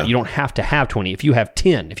up. Yeah, you don't have to have 20. If you have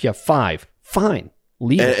 10, if you have 5, fine,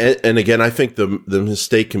 leave it. And again, I think the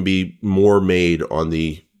mistake can be more made on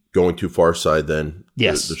the going too far side than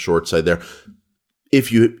the short side there. If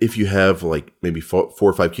you have like maybe 4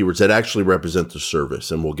 or 5 keywords that actually represent the service,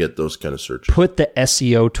 and we'll get those kind of searches. Put the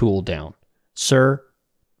SEO tool down. Sir,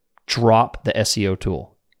 drop the SEO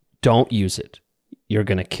tool. Don't use it. You're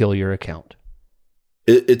going to kill your account.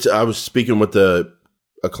 I was speaking with a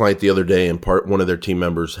client the other day, and one of their team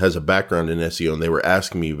members has a background in SEO, and they were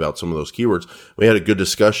asking me about some of those keywords. We had a good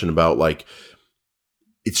discussion about like,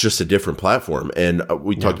 it's just a different platform. And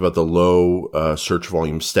we talked about the low search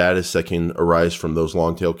volume status that can arise from those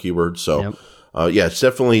long tail keywords. So it's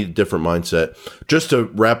definitely a different mindset. Just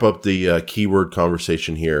to wrap up the keyword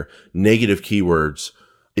conversation here, negative keywords.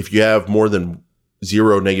 If you have more than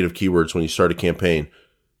 0 negative keywords when you start a campaign,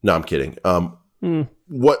 no, I'm kidding.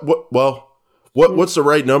 What's the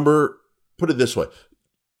right number? Put it this way.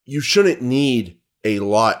 You shouldn't need a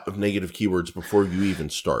lot of negative keywords before you even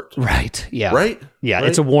start. Right. Yeah. Right? Yeah. Right?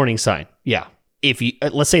 It's a warning sign. Yeah. If you,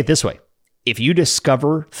 let's say it this way. If you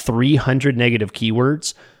discover 300 negative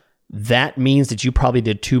keywords, that means that you probably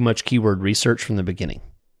did too much keyword research from the beginning.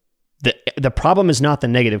 The problem is not the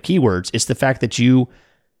negative keywords. It's the fact that you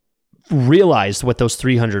realized what those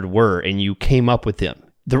 300 were and you came up with them.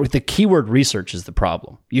 The keyword research is the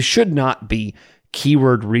problem. You should not be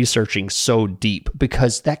keyword researching so deep,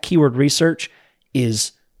 because that keyword research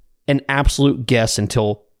is an absolute guess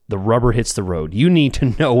until the rubber hits the road. You need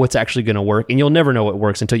to know what's actually going to work, and you'll never know what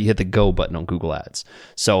works until you hit the go button on Google Ads.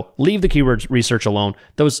 So leave the keyword research alone.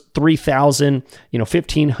 Those 3,000,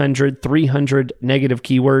 1,500, 300 negative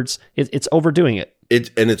keywords, it's overdoing it.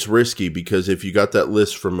 It's risky, because if you got that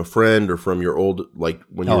list from a friend or from your old, like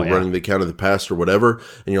when you were running the account of the past or whatever,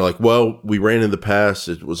 and you're like, well, we ran in the past,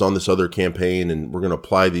 it was on this other campaign, and we're going to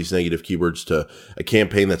apply these negative keywords to a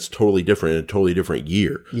campaign that's totally different in a totally different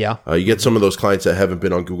year. Yeah. You get some of those clients that haven't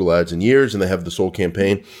been on Google Ads in years, and they have this whole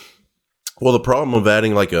campaign. Well, the problem of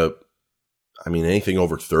adding anything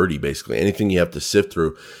over 30, basically, anything you have to sift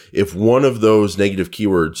through, if one of those negative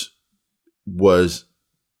keywords was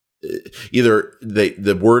either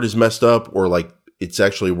the word is messed up, or like it's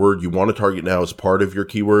actually a word you want to target now as part of your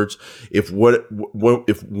keywords. If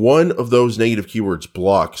one of those negative keywords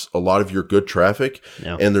blocks a lot of your good traffic,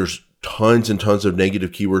 and there's tons and tons of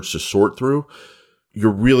negative keywords to sort through,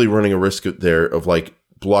 you're really running a risk there of like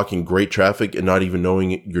blocking great traffic and not even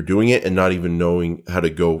knowing you're doing it, and not even knowing how to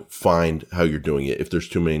go find how you're doing it if there's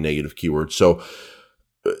too many negative keywords. So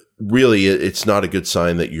really, it's not a good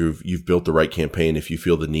sign that you've built the right campaign if you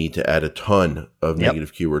feel the need to add a ton of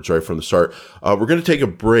negative keywords right from the start. We're going to take a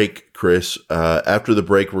break, Chris. After the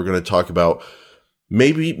break, we're going to talk about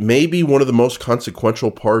maybe one of the most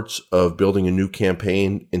consequential parts of building a new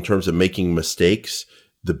campaign in terms of making mistakes,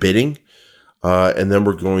 the bidding. And then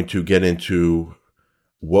we're going to get into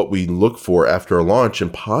what we look for after a launch,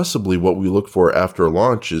 and possibly what we look for after a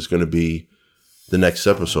launch is going to be the next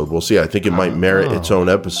episode. We'll see. I think it might merit its own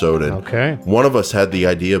episode. And one of us had the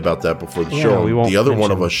idea about that before the show. The other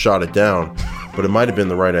one of us shot it down, but it might have been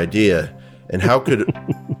the right idea. And how could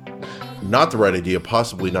not the right idea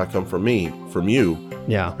possibly not come from me, from you?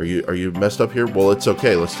 Yeah. Are you messed up here? Well, it's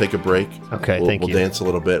okay. Let's take a break. Okay, we'll dance a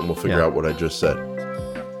little bit, and we'll figure out what I just said.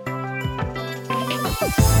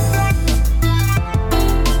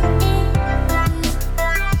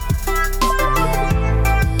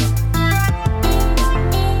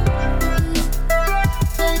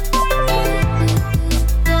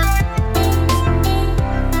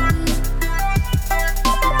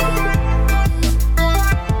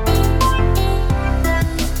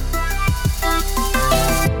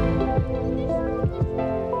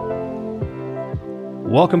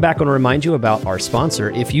 Welcome back. I want to remind you about our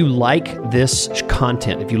sponsor. If you like this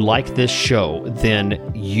content, if you like this show,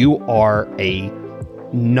 then you are a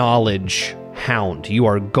knowledge hound. You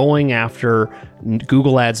are going after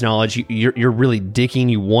Google Ads knowledge. You're really digging.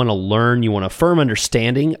 You want to learn. You want a firm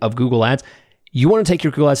understanding of Google Ads. You want to take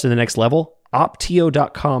your Google Ads to the next level.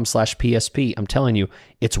 Optio.com/PSP. I'm telling you,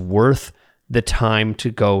 it's worth the time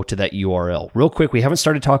to go to that URL. Real quick, we haven't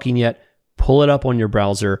started talking yet. Pull it up on your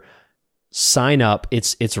browser. Sign up.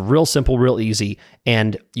 It's real simple, real easy,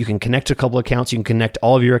 and you can connect to a couple accounts. You can connect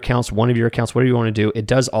all of your accounts, one of your accounts, whatever you want to do. It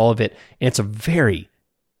does all of it, and it's a very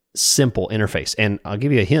simple interface. And I'll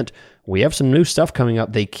give you a hint. We have some new stuff coming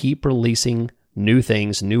up. They keep releasing new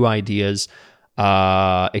things, new ideas.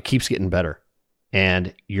 It keeps getting better,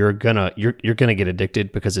 and you're gonna get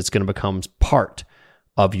addicted because it's gonna become part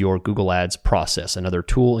of your Google Ads process, another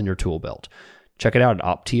tool in your tool belt. Check it out at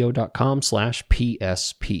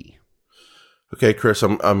optio.com/PSP. Okay, Chris,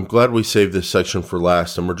 I'm glad we saved this section for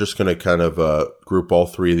last, and we're just going to kind of group all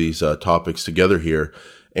three of these topics together here.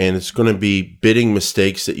 And it's going to be bidding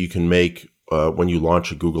mistakes that you can make when you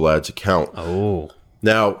launch a Google Ads account. Oh.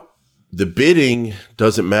 Now, the bidding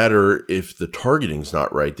doesn't matter if the targeting's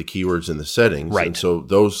not right, the keywords and the settings. Right. And so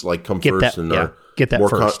those like come first and are get that more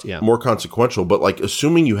first, more consequential. But like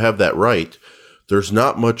assuming you have that right, there's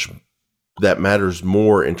not much that matters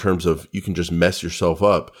more in terms of you can just mess yourself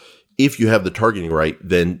up if you have the targeting right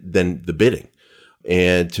than the bidding.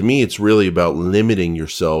 And to me, it's really about limiting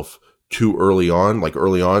yourself too early on, like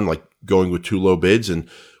going with too low bids. And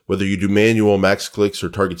whether you do manual, max clicks, or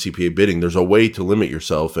target CPA bidding, there's a way to limit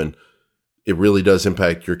yourself. And it really does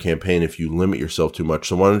impact your campaign if you limit yourself too much.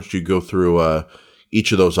 So why don't you go through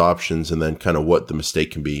each of those options and then kind of what the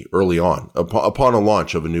mistake can be early on upon a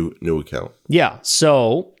launch of a new account? Yeah.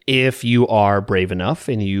 So if you are brave enough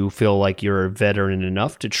and you feel like you're a veteran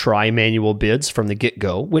enough to try manual bids from the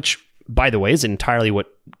get-go, which, by the way, is entirely what,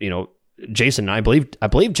 Jason, I believe,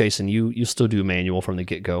 Jason, you still do manual from the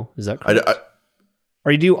get-go. Is that correct?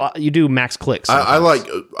 Or you do max clicks?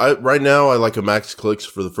 Right now I like a max clicks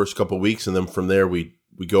for the first couple of weeks, and then from there we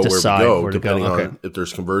go decide where we go, depending on if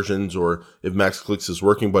there's conversions or if max clicks is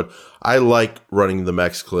working. But I like running the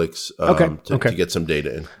max clicks to get some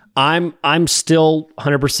data in. I'm still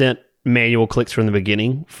 100% manual clicks from the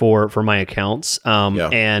beginning for my accounts.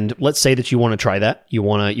 And let's say that you want to try that. You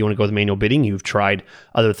want to go with manual bidding. You've tried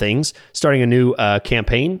other things. Starting a new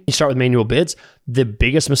campaign, you start with manual bids. The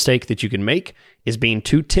biggest mistake that you can make is being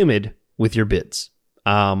too timid with your bids.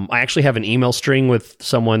 I actually have an email string with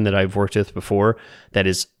someone that I've worked with before that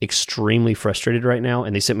is extremely frustrated right now,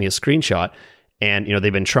 and they sent me a screenshot. And,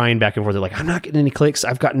 they've been trying back and forth. They're like, I'm not getting any clicks.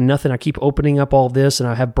 I've gotten nothing. I keep opening up all this, and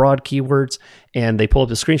I have broad keywords. And they pull up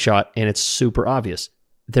the screenshot, and it's super obvious.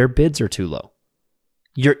 Their bids are too low.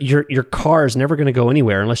 Your car is never going to go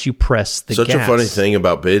anywhere unless you press the gas. Such a funny thing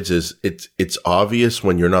about bids is it's obvious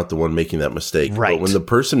when you're not the one making that mistake. Right. But when the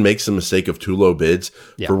person makes the mistake of too low bids,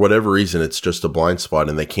 for whatever reason, it's just a blind spot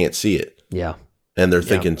and they can't see it. Yeah. And they're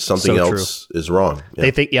thinking something else is wrong.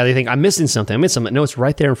 Yeah. They think I'm missing something. No, it's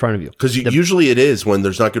right there in front of you. Because usually it is when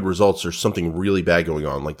there's not good results. There's something really bad going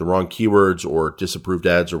on, like the wrong keywords or disapproved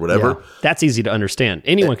ads or whatever. Yeah. That's easy to understand.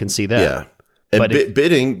 Anyone can see that. Yeah. And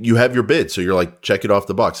bidding, you have your bid. So you're like, check it off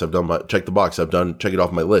the box. Check the box. Check it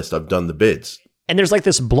off my list. I've done the bids. And there's like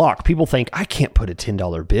this block. People think, I can't put a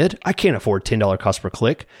 $10 bid. I can't afford $10 cost per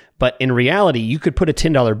click. But in reality, you could put a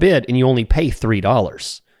 $10 bid and you only pay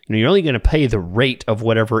 $3. You're only going to pay the rate of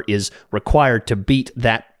whatever is required to beat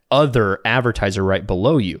that other advertiser right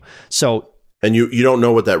below you. And you don't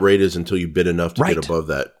know what that rate is until you bid enough to get above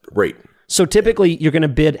that rate. So typically, you're going to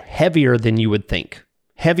bid heavier than you would think.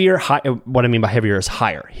 What I mean by heavier is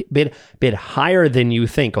higher. Bid higher than you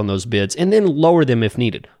think on those bids, and then lower them if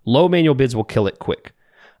needed. Low manual bids will kill it quick.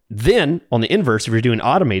 Then, on the inverse, if you're doing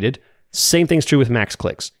automated, same thing's true with max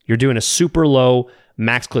clicks. You're doing a super low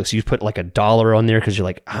max clicks. You put like $1 on there because you're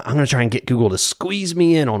like, I'm going to try and get Google to squeeze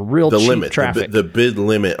me in on real cheap traffic. The bid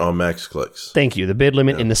limit on max clicks. Thank you. The bid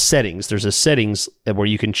limit in the settings. There's a settings where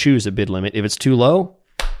you can choose a bid limit. If it's too low,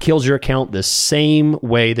 kills your account the same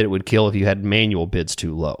way that it would kill if you had manual bids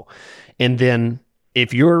too low. And then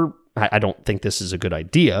if I don't think this is a good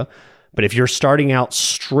idea, but if you're starting out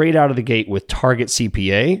straight out of the gate with target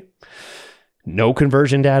CPA, no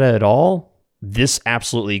conversion data at all, this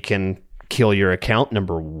absolutely can kill your account.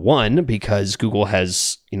 Number one, because Google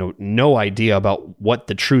has, no idea about what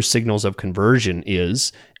the true signals of conversion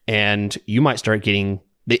is. And you might start getting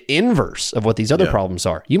the inverse of what these other problems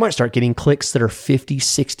are. You might start getting clicks that are $50,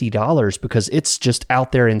 $60 because it's just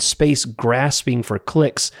out there in space grasping for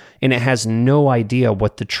clicks, and it has no idea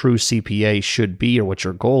what the true CPA should be or what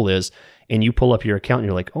your goal is. And you pull up your account and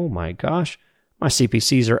you're like, oh my gosh, my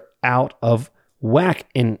CPCs are out of whack.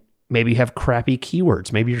 And maybe you have crappy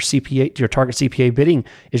keywords. Maybe your target CPA bidding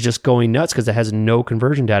is just going nuts because it has no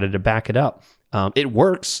conversion data to back it up. It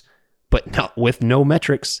works, but not with no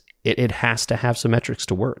metrics. It has to have some metrics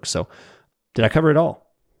to work. So did I cover it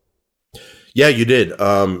all? Yeah, you did.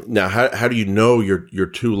 Now, how do you know you're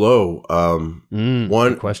too low?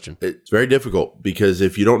 Good question. It's very difficult because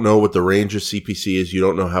if you don't know what the range of CPC is, you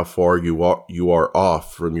don't know how far you are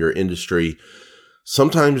off from your industry.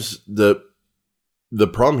 Sometimes the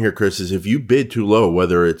problem here, Chris, is if you bid too low,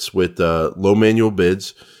 whether it's with low manual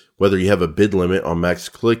bids, whether you have a bid limit on max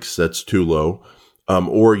clicks that's too low,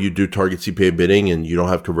 or you do target CPA bidding and you don't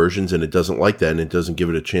have conversions and it doesn't like that and it doesn't give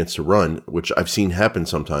it a chance to run, which I've seen happen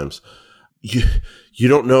sometimes. You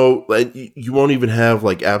don't know, you won't even have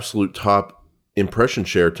like absolute top impression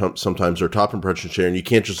share sometimes or top impression share. And you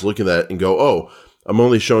can't just look at that and go, oh, I'm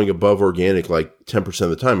only showing above organic like 10% of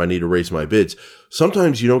the time. I need to raise my bids.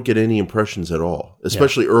 Sometimes you don't get any impressions at all,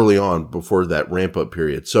 especially early on before that ramp up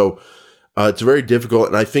period. So it's very difficult.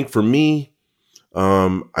 And I think for me,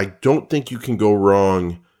 I don't think you can go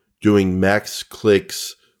wrong doing max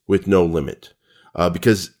clicks with no limit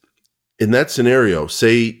because in that scenario,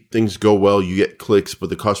 say things go well, you get clicks,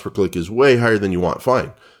 but the cost per click is way higher than you want.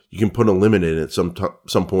 Fine. You can put a limit in at some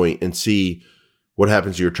point and see what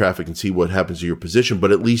happens to your traffic and see what happens to your position.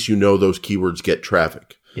 But at least you know those keywords get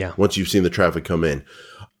traffic. Yeah. Once you've seen the traffic come in.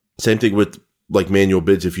 Same thing with like manual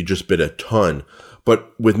bids if you just bid a ton.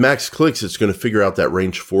 But with max clicks, it's going to figure out that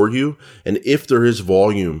range for you. And if there is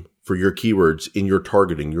volume for your keywords in your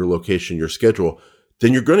targeting, your location, your schedule,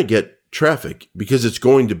 then you're going to get traffic because it's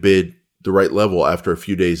going to bid the right level. After a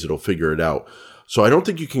few days, it'll figure it out. So I don't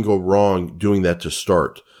think you can go wrong doing that to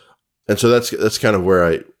start. And so that's kind of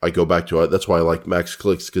where I go back to. That's why I like max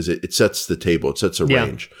clicks because it sets the table. It sets a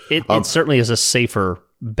range. It certainly is a safer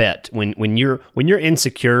bet when you're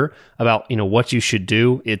insecure about what you should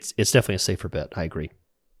do. It's definitely a safer bet. I agree.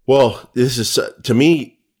 Well, this is to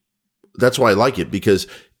me. That's why I like it because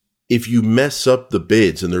if you mess up the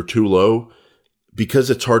bids and they're too low, because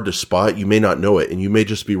it's hard to spot, you may not know it, and you may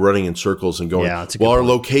just be running in circles and going, well, our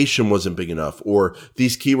location wasn't big enough, or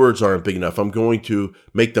these keywords aren't big enough. I'm going to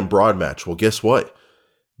make them broad match. Well, guess what?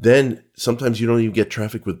 Then sometimes you don't even get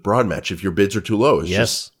traffic with broad match if your bids are too low.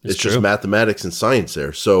 It's just mathematics and science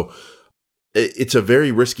there. So it's a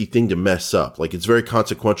very risky thing to mess up. Like it's very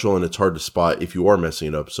consequential and it's hard to spot if you are messing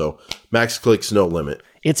it up. So max clicks, no limit.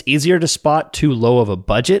 It's easier to spot too low of a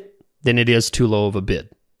budget than it is too low of a bid.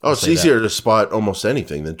 Oh, it's easier to spot almost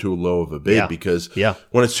anything than too low of a bid because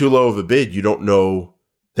when it's too low of a bid, you don't know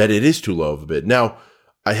that it is too low of a bid. Now,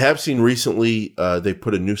 I have seen recently they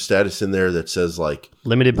put a new status in there that says like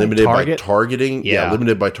limited by targeting. Yeah,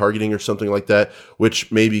 limited by targeting or something like that,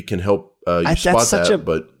 which maybe can help you spot that.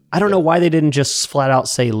 But I don't know why they didn't just flat out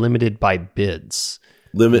say limited by bids.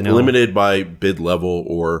 Limited by bid level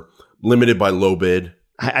or limited by low bid.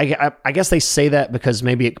 I guess they say that because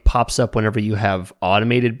maybe it pops up whenever you have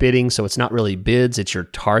automated bidding, so it's not really bids; it's your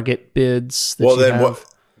target bids.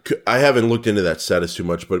 I haven't looked into that status too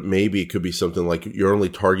much, but maybe it could be something like you're only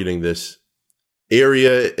targeting this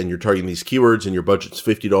area and you're targeting these keywords, and your budget's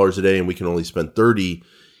 $50 a day, and we can only spend $30,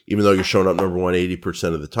 even though you're showing up number one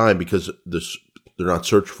 80% of the time because they're not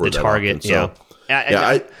searched for the that target. Often. So,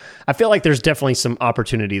 I feel like there's definitely some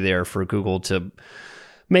opportunity there for Google to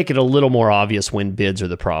make it a little more obvious when bids are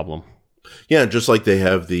the problem. Yeah, just like they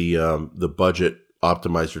have the budget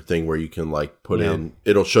optimizer thing where you can like put in,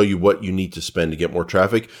 it'll show you what you need to spend to get more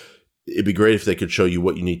traffic. It'd be great if they could show you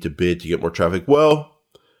what you need to bid to get more traffic. Well,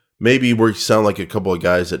 maybe we sound like a couple of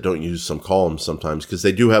guys that don't use some columns sometimes because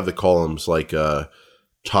they do have the columns like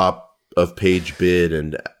top of page bid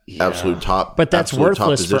and absolute top. But that's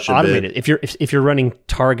worthless for automated. Bid. If you're running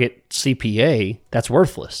target CPA, that's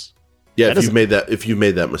worthless. Yeah, if you've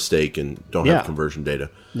made that mistake and don't have conversion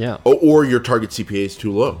data. Yeah. Or your target CPA is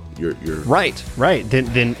too low. You're right.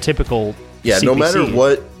 Then typical CPC. No matter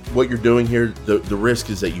what you're doing here, the risk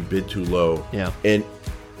is that you bid too low. Yeah. And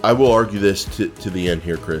I will argue this to the end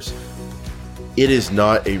here, Chris. It is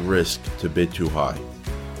not a risk to bid too high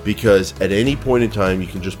because at any point in time you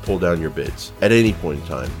can just pull down your bids at any point in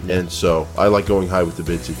time. Yeah. And so I like going high with the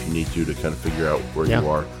bids if you need to kind of figure out where you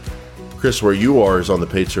are. Chris, where you are is on the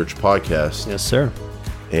Paid Search Podcast. Yes, sir.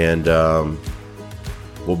 And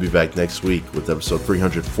we'll be back next week with episode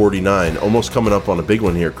 349. Almost coming up on a big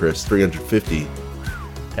one here, Chris. 350.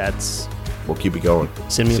 We'll keep it going.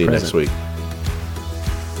 Send me a present. See you next week.